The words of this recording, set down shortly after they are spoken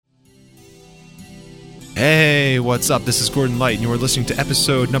Hey, what's up? This is Gordon Light, and you are listening to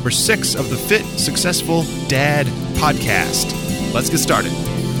episode number 6 of the Fit Successful Dad podcast. Let's get started.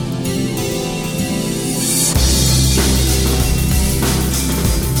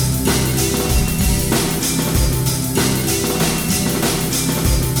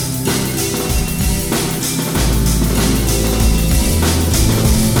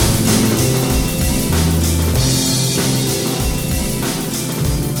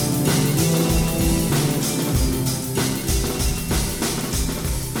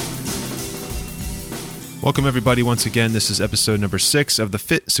 Welcome, everybody, once again. This is episode number 6 of the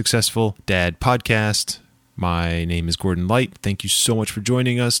Fit Successful Dad podcast. My name is Gordon Light. Thank you so much for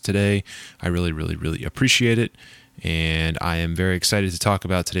joining us today. I really appreciate it, and I am very excited to talk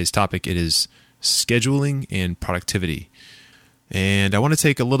about today's topic. It is scheduling and productivity. And I want to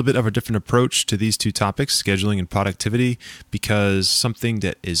take a little bit of a different approach to these two topics, scheduling and productivity, because something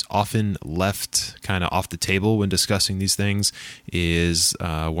that is often left kind of off the table when discussing these things is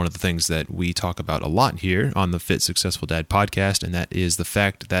one of the things that we talk about a lot here on the Fit Successful Dad podcast, and that is the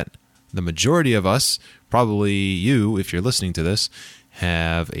fact that the majority of us, probably you if you're listening to this,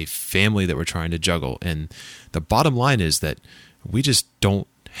 have a family that we're trying to juggle. And the bottom line is that we just don't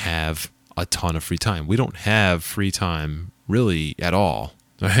have a ton of free time. We don't have free time really at all,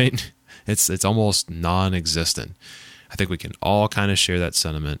 right? It's almost non-existent. I think we can all kind of share that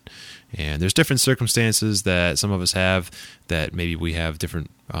sentiment. And there's different circumstances that some of us have, that maybe we have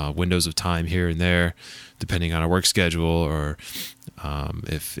different windows of time here and there, depending on our work schedule, or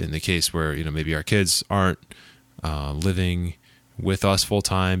if in the case where maybe our kids aren't living with us full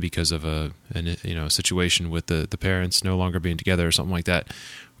time because of a situation with the parents no longer being together or something like that.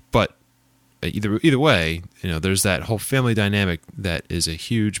 But either way, there's that whole family dynamic that is a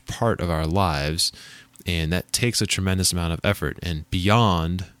huge part of our lives, and that takes a tremendous amount of effort and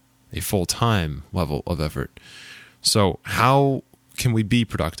beyond a full-time level of effort. So how can we be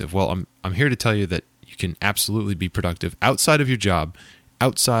productive? Well, I'm here to tell you that you can absolutely be productive outside of your job,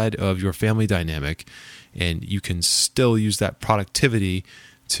 outside of your family dynamic, and you can still use that productivity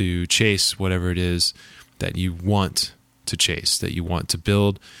to chase whatever it is that you want to chase, that you want to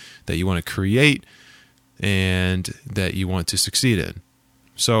build, that you want to create, and that you want to succeed in.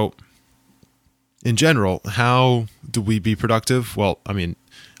 So, in general, how do we be productive? Well,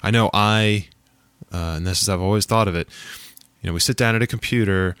 I know and this is I've always thought of it, we sit down at a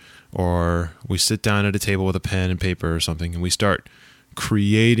computer, or we sit down at a table with a pen and paper or something, and we start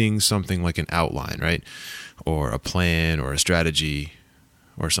creating something like an outline, right? Or a plan or a strategy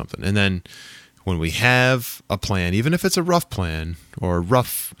or something. And then when we have a plan, even if it's a rough plan or a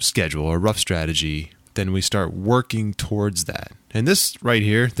rough schedule or rough strategy, then we start working towards that. And this right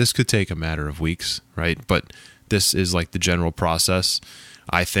here, this could take a matter of weeks, right? But this is like the general process,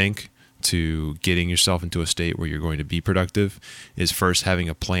 I think, to getting yourself into a state where you're going to be productive, is first having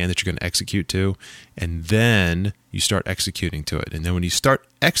a plan that you're going to execute to, and then you start executing to it. And then when you start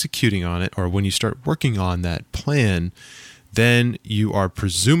executing on it, or when you start working on that plan, then you are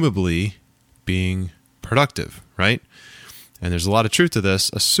presumably being productive, right? And there's a lot of truth to this,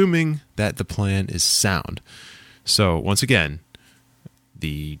 assuming that the plan is sound. So once again,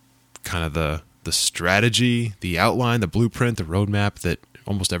 the strategy, the outline, the blueprint, the roadmap that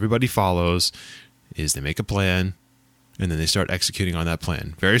almost everybody follows is they make a plan and then they start executing on that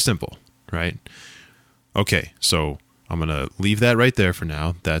plan. Very simple, right? Okay, so I'm going to leave that right there for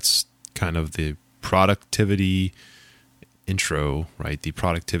now. That's kind of the productivity intro, right? The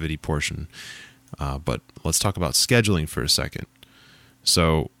productivity portion. But let's talk about scheduling for a second.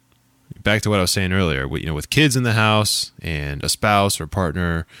 So back to what I was saying earlier, with kids in the house and a spouse or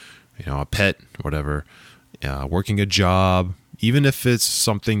partner, a pet, whatever, working a job, even if it's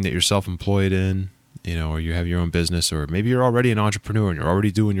something that you're self-employed in, or you have your own business, or maybe you're already an entrepreneur and you're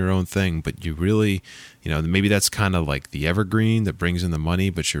already doing your own thing, but you really, maybe that's kind of like the evergreen that brings in the money,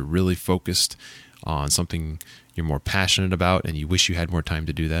 but you're really focused on something you're more passionate about and you wish you had more time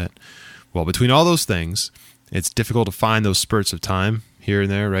to do that. Well, between all those things, it's difficult to find those spurts of time here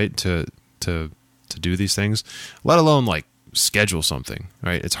and there, right, to do these things, let alone like schedule something,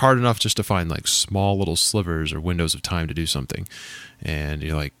 right? It's hard enough just to find like small little slivers or windows of time to do something. And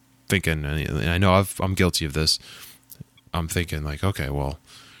you're like thinking, and I know I'm guilty of this. I'm thinking like, okay, well,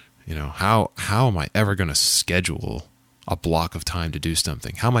 how am I ever going to schedule a block of time to do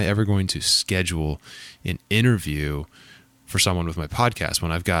something? How am I ever going to schedule an interview for someone with my podcast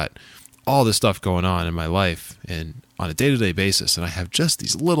when I've got all this stuff going on in my life and on a day-to-day basis, and I have just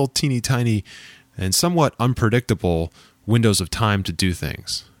these little teeny tiny and somewhat unpredictable windows of time to do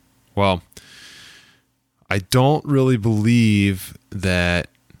things? Well, I don't really believe that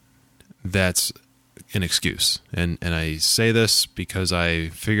that's an excuse. And I say this because I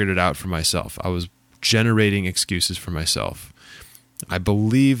figured it out for myself. I was generating excuses for myself. I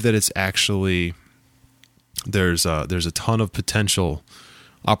believe that it's actually, there's a ton of potential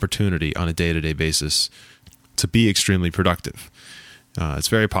opportunity on a day-to-day basis to be extremely productive. It's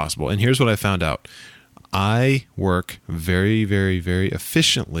very possible. And here's what I found out. I work very, very, very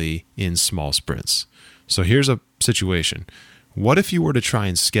efficiently in small sprints. So here's a situation. What if you were to try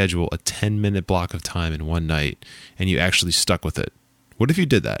and schedule a 10-minute block of time in one night and you actually stuck with it? What if you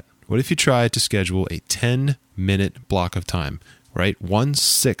did that? What if you tried to schedule a 10-minute block of time, right?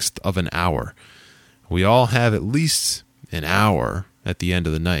 1/6 of an hour. We all have at least an hour at the end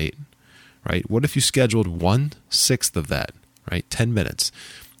of the night, right? What if you scheduled 1/6 of that, right? 10 minutes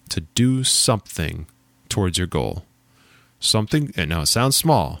to do something towards your goal. Something, and now it sounds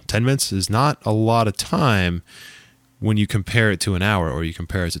small. 10 minutes is not a lot of time when you compare it to an hour or you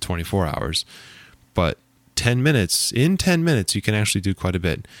compare it to 24 hours. But 10 minutes, in 10 minutes, you can actually do quite a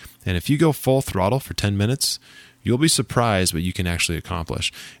bit. And if you go full throttle for 10 minutes, you'll be surprised what you can actually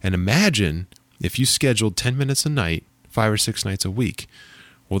accomplish. And imagine if you scheduled 10 minutes a night, 5 or 6 nights a week.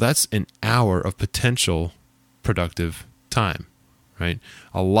 Well, that's an hour of potential productive time, right?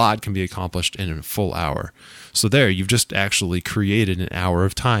 A lot can be accomplished in a full hour. So there, you've just actually created an hour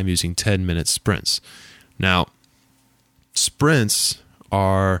of time using 10-minute sprints. Now, sprints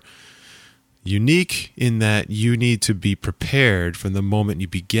are unique in that you need to be prepared from the moment you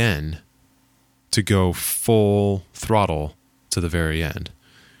begin to go full throttle to the very end.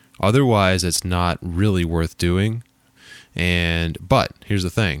 Otherwise, it's not really worth doing. But here's the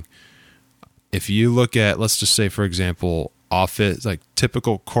thing. If you look at, let's just say, for example, office, like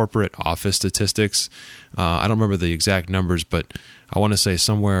typical corporate office statistics, I don't remember the exact numbers, but I want to say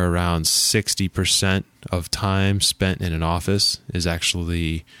somewhere around 60% of time spent in an office is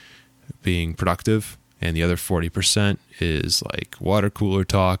actually being productive, and the other 40% is like water cooler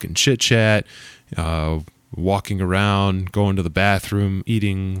talk and chit chat, walking around, going to the bathroom,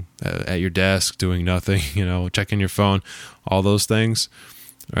 eating at your desk, doing nothing, checking your phone, all those things,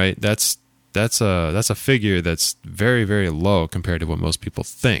 right? That's a figure that's very, very low compared to what most people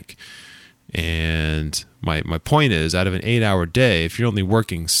think. And my point is, out of an 8-hour day, if you're only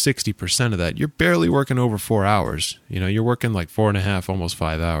working 60% of that, you're barely working over 4 hours. You're working like 4.5, almost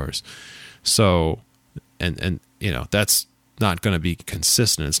 5 hours. So, and that's not going to be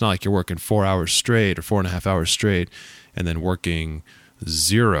consistent. It's not like you're working 4 hours straight or 4.5 hours straight and then working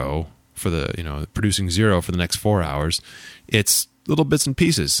zero for producing zero for the next 4 hours. It's little bits and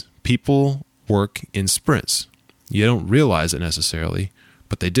pieces. People work in sprints. You don't realize it necessarily,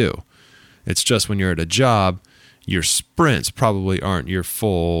 but they do. It's just when you're at a job, your sprints probably aren't your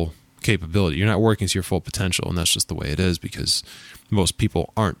full capability. You're not working to your full potential, and that's just the way it is because most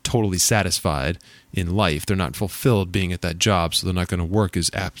people aren't totally satisfied in life. They're not fulfilled being at that job, so they're not going to work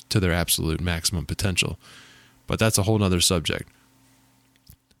to their absolute maximum potential. But that's a whole nother subject.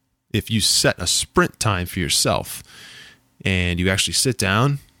 If you set a sprint time for yourself and you actually sit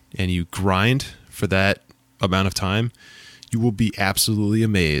down and you grind for that amount of time, you will be absolutely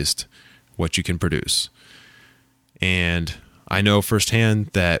amazed what you can produce. And I know firsthand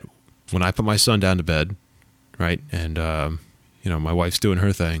that when I put my son down to bed, right, and my wife's doing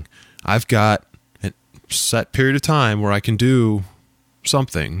her thing, I've got a set period of time where I can do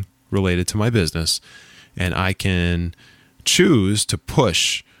something related to my business, and I can choose to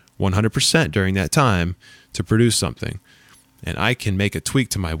push 100% during that time to produce something. And I can make a tweak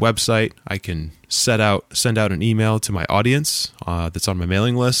to my website. I can send out an email to my audience that's on my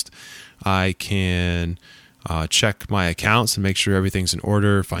mailing list. I can check my accounts and make sure everything's in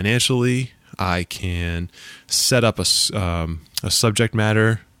order financially. I can set up a subject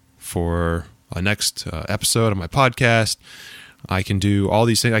matter for a next episode of my podcast. I can do all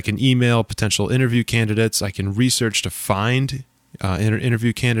these things. I can email potential interview candidates. I can research to find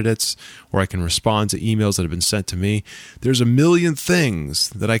interview candidates, or I can respond to emails that have been sent to me. There's a million things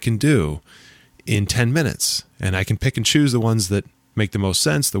that I can do in 10 minutes, and I can pick and choose the ones that make the most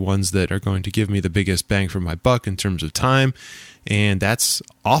sense, the ones that are going to give me the biggest bang for my buck in terms of time, and that's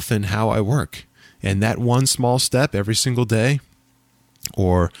often how I work. And that one small step every single day,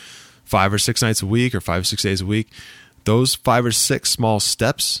 or 5 or 6 nights a week, or 5 or 6 days a week, those 5 or 6 small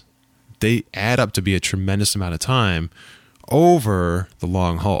steps, they add up to be a tremendous amount of time over the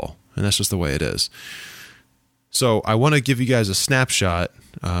long haul. And that's just the way it is. So I want to give you guys a snapshot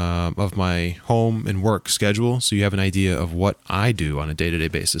of my home and work schedule so you have an idea of what I do on a day-to-day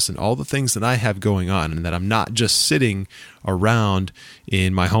basis and all the things that I have going on, and that I'm not just sitting around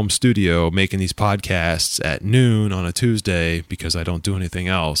in my home studio making these podcasts at noon on a Tuesday because I don't do anything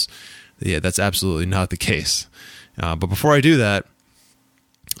else. Yeah, that's absolutely not the case. But before I do that,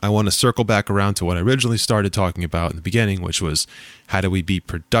 I want to circle back around to what I originally started talking about in the beginning, which was how do we be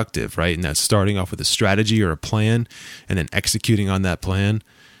productive, right? And that's starting off with a strategy or a plan and then executing on that plan.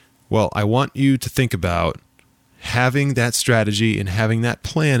 Well, I want you to think about having that strategy and having that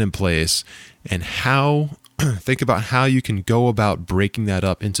plan in place and think about how you can go about breaking that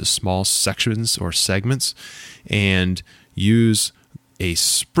up into small sections or segments and use a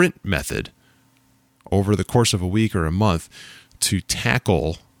sprint method over the course of a week or a month to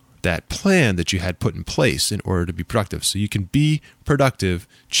tackle that plan that you had put in place in order to be productive. So you can be productive,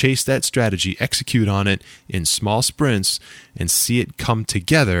 chase that strategy, execute on it in small sprints, and see it come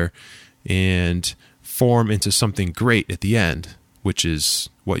together and form into something great at the end, which is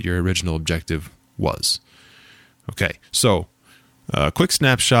what your original objective was. Okay, so a quick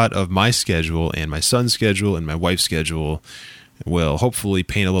snapshot of my schedule and my son's schedule and my wife's schedule will hopefully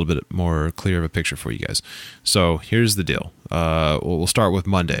paint a little bit more clear of a picture for you guys. So here's the deal. We'll start with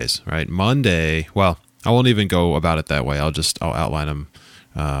Mondays, right? Monday, well, I won't even go about it that way. I'll outline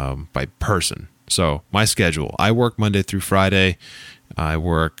them by person. So my schedule, I work Monday through Friday. I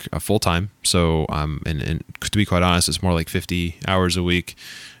work full-time. So and to be quite honest, it's more like 50 hours a week.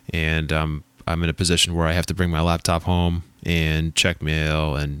 And I'm in a position where I have to bring my laptop home and check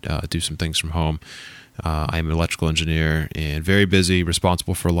mail and do some things from home. I'm an electrical engineer and very busy,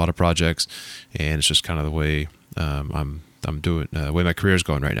 responsible for a lot of projects, and it's just kind of the way I'm doing, the way my career is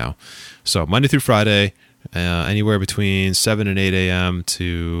going right now. So Monday through Friday, anywhere between 7 and 8 a.m.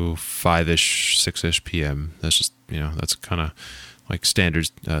 to 5-ish, 6-ish p.m. That's just, that's kind of like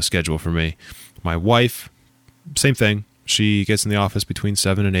standard schedule for me. My wife, same thing. She gets in the office between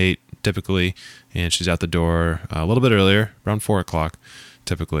 7 and 8 typically, and she's out the door a little bit earlier, around 4 o'clock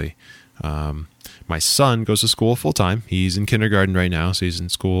typically. My son goes to school full time. He's in kindergarten right now, so he's in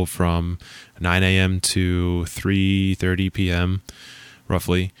school from 9 a.m. to 3:30 p.m.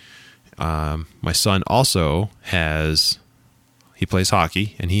 roughly. My son also he plays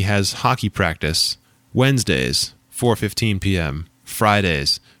hockey, and he has hockey practice Wednesdays, 4:15 p.m.,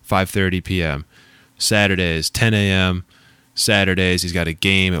 Fridays, 5:30 p.m., Saturdays, 10 a.m., Saturdays, he's got a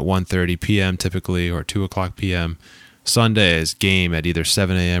game at 1:30 p.m. typically, or 2 o'clock p.m., Sundays, game at either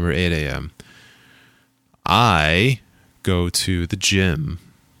 7 a.m. or 8 a.m. I go to the gym.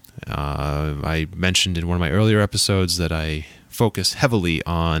 I mentioned in one of my earlier episodes that I focus heavily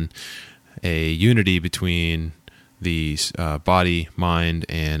on a unity between the body, mind,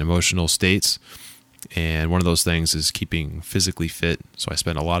 and emotional states. And one of those things is keeping physically fit. So I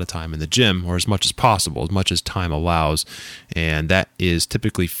spend a lot of time in the gym, or as much as possible, as much as time allows. And that is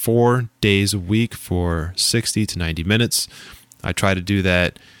typically 4 days a week for 60 to 90 minutes. I try to do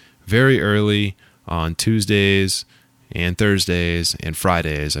that very early on Tuesdays and Thursdays and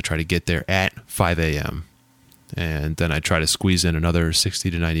Fridays. I try to get there at 5 a.m. And then I try to squeeze in another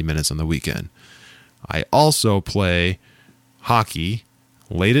 60 to 90 minutes on the weekend. I also play hockey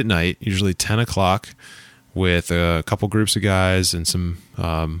late at night, usually 10 o'clock, with a couple groups of guys and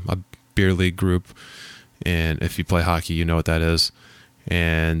a beer league group. And if you play hockey, you know what that is.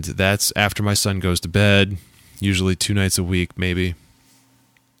 And that's after my son goes to bed, usually 2 nights a week, maybe.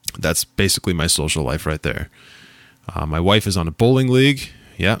 That's basically my social life right there. My wife is on a bowling league.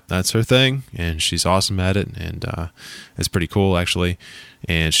 Yeah, that's her thing, and she's awesome at it, and it's pretty cool, actually.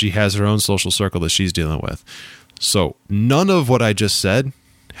 And she has her own social circle that she's dealing with. So none of what I just said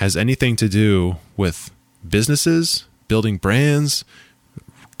has anything to do with businesses, building brands,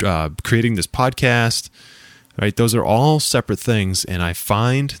 creating this podcast, right? Those are all separate things, and I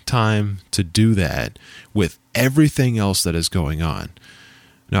find time to do that with everything else that is going on.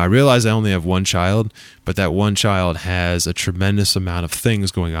 Now, I realize I only have one child, but that one child has a tremendous amount of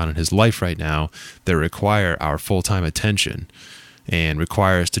things going on in his life right now that require our full-time attention and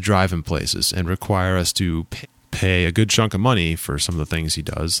require us to drive him places and require us to pay a good chunk of money for some of the things he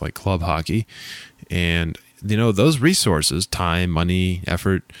does, like club hockey. And, those resources, time, money,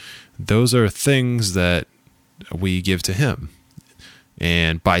 effort, those are things that we give to him.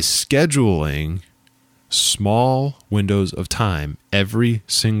 And by scheduling small windows of time every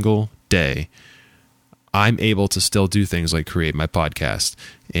single day, I'm able to still do things like create my podcast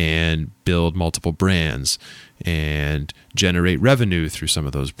and build multiple brands and generate revenue through some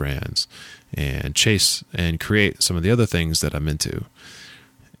of those brands and chase and create some of the other things that I'm into.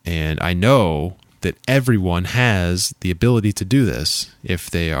 And I know that everyone has the ability to do this if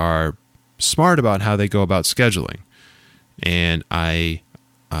they are smart about how they go about scheduling. And I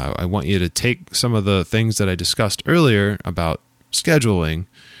want you to take some of the things that I discussed earlier about scheduling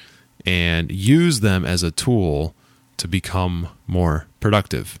and use them as a tool to become more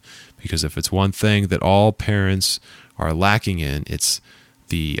productive. Because if it's one thing that all parents are lacking in, it's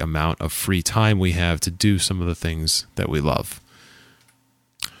the amount of free time we have to do some of the things that we love.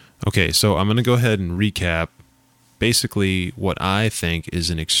 Okay, so I'm going to go ahead and recap basically what I think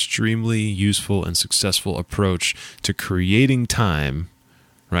is an extremely useful and successful approach to creating time,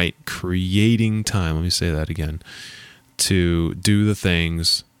 right? Creating time, let me say that again, to do the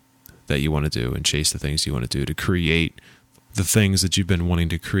things that you want to do and chase the things you want to do, to create the things that you've been wanting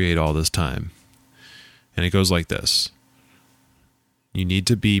to create all this time. And it goes like this. You need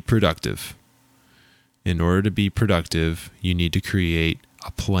to be productive. In order to be productive, you need to create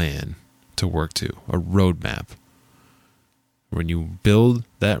a plan to work to, a roadmap. When you build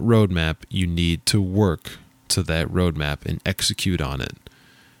that roadmap, you need to work to that roadmap and execute on it.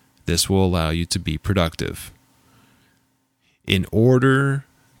 This will allow you to be productive. In order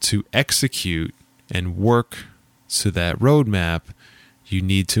to execute and work to that roadmap, you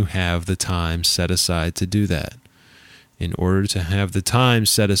need to have the time set aside to do that. In order to have the time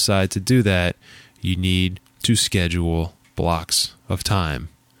set aside to do that, you need to schedule blocks of time.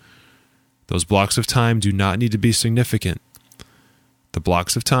 Those blocks of time do not need to be significant. The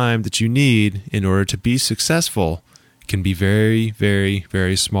blocks of time that you need in order to be successful can be very, very,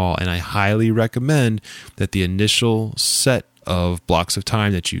 very small. And I highly recommend that the initial set of blocks of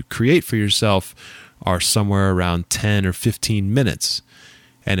time that you create for yourself are somewhere around 10 or 15 minutes.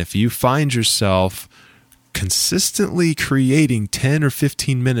 And if you find yourself consistently creating 10 or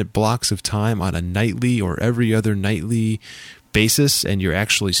 15 minute blocks of time on a nightly or every other nightly basis, and you're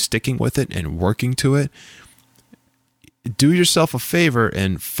actually sticking with it and working to it, do yourself a favor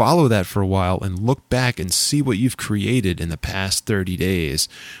and follow that for a while and look back and see what you've created in the past 30 days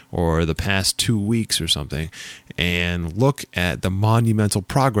or the past 2 weeks or something, and look at the monumental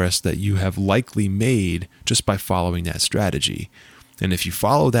progress that you have likely made just by following that strategy. And if you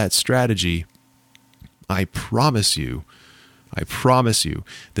follow that strategy, I promise you that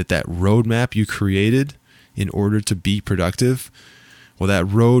that roadmap you created in order to be productive, well, that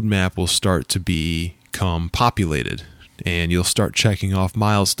roadmap will start to become populated, and you'll start checking off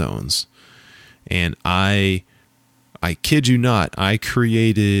milestones. And I kid you not, I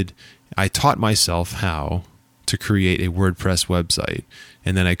taught myself how to create a WordPress website,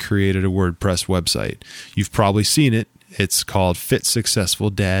 and then I created a WordPress website. You've probably seen it. It's called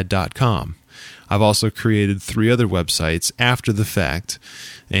fitsuccessfuldad.com. I've also created 3 other websites after the fact,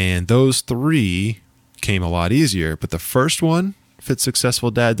 and those 3 came a lot easier. But the first one,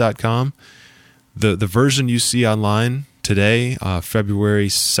 fitsuccessfuldad.com, the version you see online today, February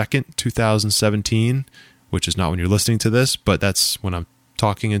 2nd, 2017, which is not when you're listening to this, but that's when I'm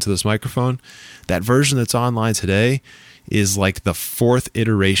talking into this microphone. That version that's online today is like the 4th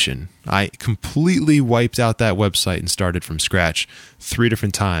iteration. I completely wiped out that website and started from scratch 3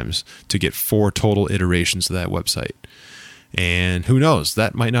 different times to get 4 total iterations of that website. And who knows,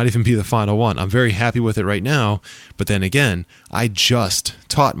 that might not even be the final one. I'm very happy with it right now, but then again, I just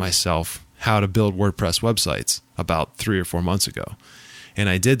taught myself how to build WordPress websites about 3 or 4 months ago. And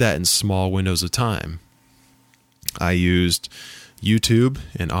I did that in small windows of time. I used YouTube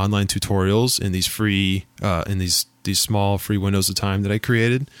and online tutorials in these free, these small free windows of time that I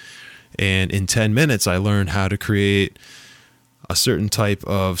created. And in 10 minutes, I learned how to create a certain type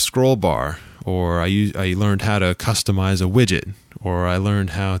of scroll bar, or I learned how to customize a widget, or I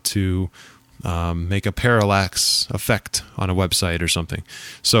learned how to make a parallax effect on a website or something.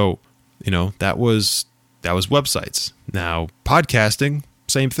 So, that was websites. Now, podcasting,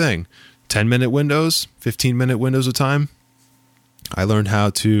 same thing. 10-minute windows, 15-minute windows of time. I learned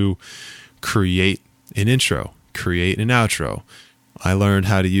how to create an intro, create an outro. I learned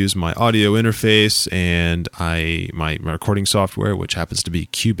how to use my audio interface and my recording software, which happens to be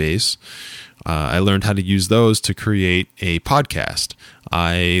Cubase. I learned how to use those to create a podcast.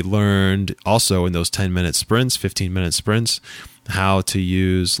 I learned also in those 10-minute sprints, 15-minute sprints, how to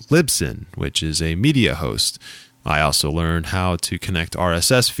use Libsyn, which is a media host. I also learned how to connect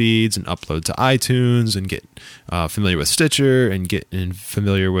RSS feeds and upload to iTunes and get familiar with Stitcher and get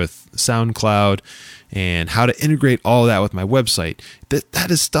familiar with SoundCloud and how to integrate all that with my website. That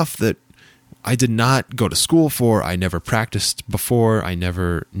is stuff that I did not go to school for. I never practiced before. I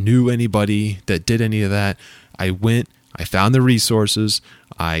never knew anybody that did any of that. I found the resources.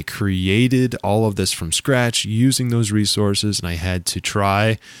 I created all of this from scratch using those resources, and I had to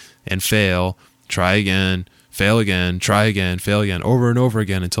try and fail, try again, fail again, try again, fail again, over and over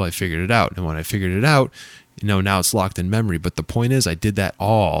again until I figured it out. And when I figured it out, now it's locked in memory. But the point is, I did that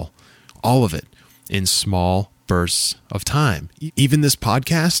all of it in small bursts of time. Even this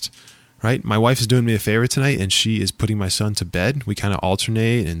podcast, right? My wife is doing me a favor tonight, and she is putting my son to bed. We kind of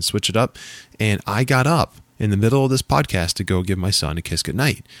alternate and switch it up. And I got up in the middle of this podcast to go give my son a kiss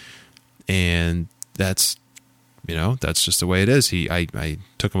goodnight. And that's just the way it is. I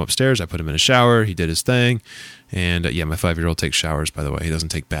took him upstairs. I put him in a shower. He did his thing. And my 5-year-old takes showers, by the way. He doesn't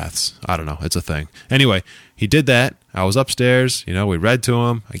take baths. I don't know. It's a thing. Anyway, he did that. I was upstairs. We read to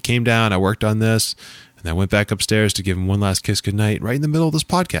him. I came down. I worked on this. And I went back upstairs to give him one last kiss goodnight right in the middle of this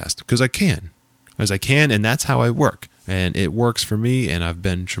podcast because I can. And that's how I work. And it works for me, and I've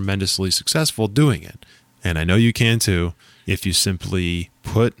been tremendously successful doing it. And I know you can too if you simply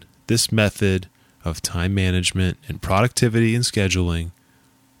put this method of time management and productivity and scheduling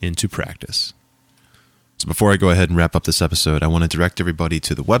into practice. So before I go ahead and wrap up this episode, I want to direct everybody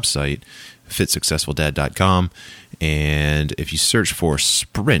to the website, fitsuccessfuldad.com. And if you search for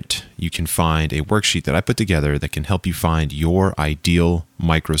Sprint, you can find a worksheet that I put together that can help you find your ideal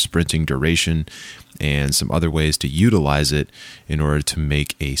micro sprinting duration and some other ways to utilize it in order to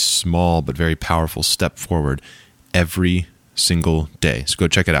make a small but very powerful step forward every single day. So go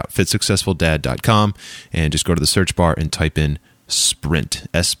check it out, fitsuccessfuldad.com, and just go to the search bar and type in Sprint,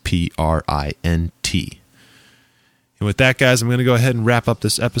 SPRINT. And with that, guys, I'm going to go ahead and wrap up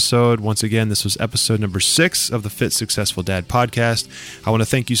this episode. Once again, this was episode number 6 of the Fit Successful Dad podcast. I want to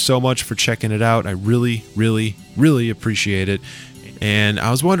thank you so much for checking it out. I really, really, really appreciate it. And I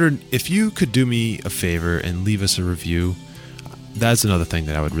was wondering if you could do me a favor and leave us a review. That's another thing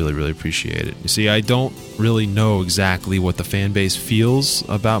that I would really, really appreciate it. You see, I don't really know exactly what the fan base feels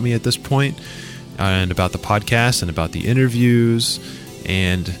about me at this point, and about the podcast and about the interviews,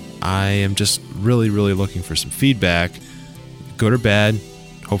 and I am just really, really looking for some feedback, good or bad.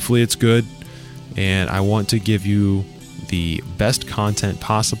 Hopefully it's good, and I want to give you the best content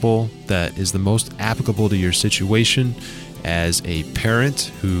possible that is the most applicable to your situation as a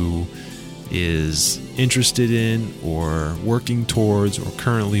parent who is interested in or working towards or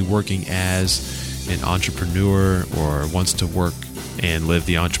currently working as an entrepreneur or wants to work and live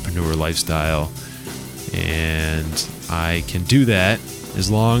the entrepreneur lifestyle. And I can do that as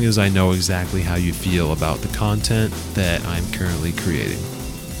long as I know exactly how you feel about the content that I'm currently creating.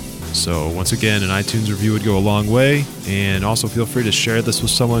 So once again, an iTunes review would go a long way, and also feel free to share this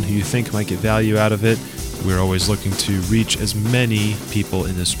with someone who you think might get value out of it. We're always looking to reach as many people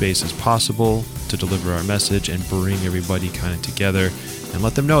in this space as possible to deliver our message and bring everybody kind of together and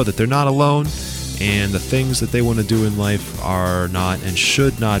let them know that they're not alone, and the things that they want to do in life are not and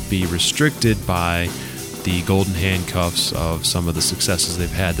should not be restricted by the golden handcuffs of some of the successes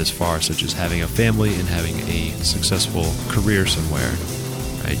they've had this far, such as having a family and having a successful career somewhere.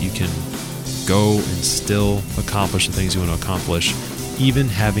 Right? You can go and still accomplish the things you want to accomplish, even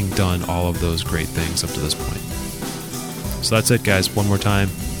having done all of those great things up to this point. So that's it, guys. One more time,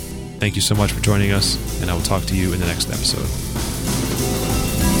 thank you so much for joining us, and I will talk to you in the next episode.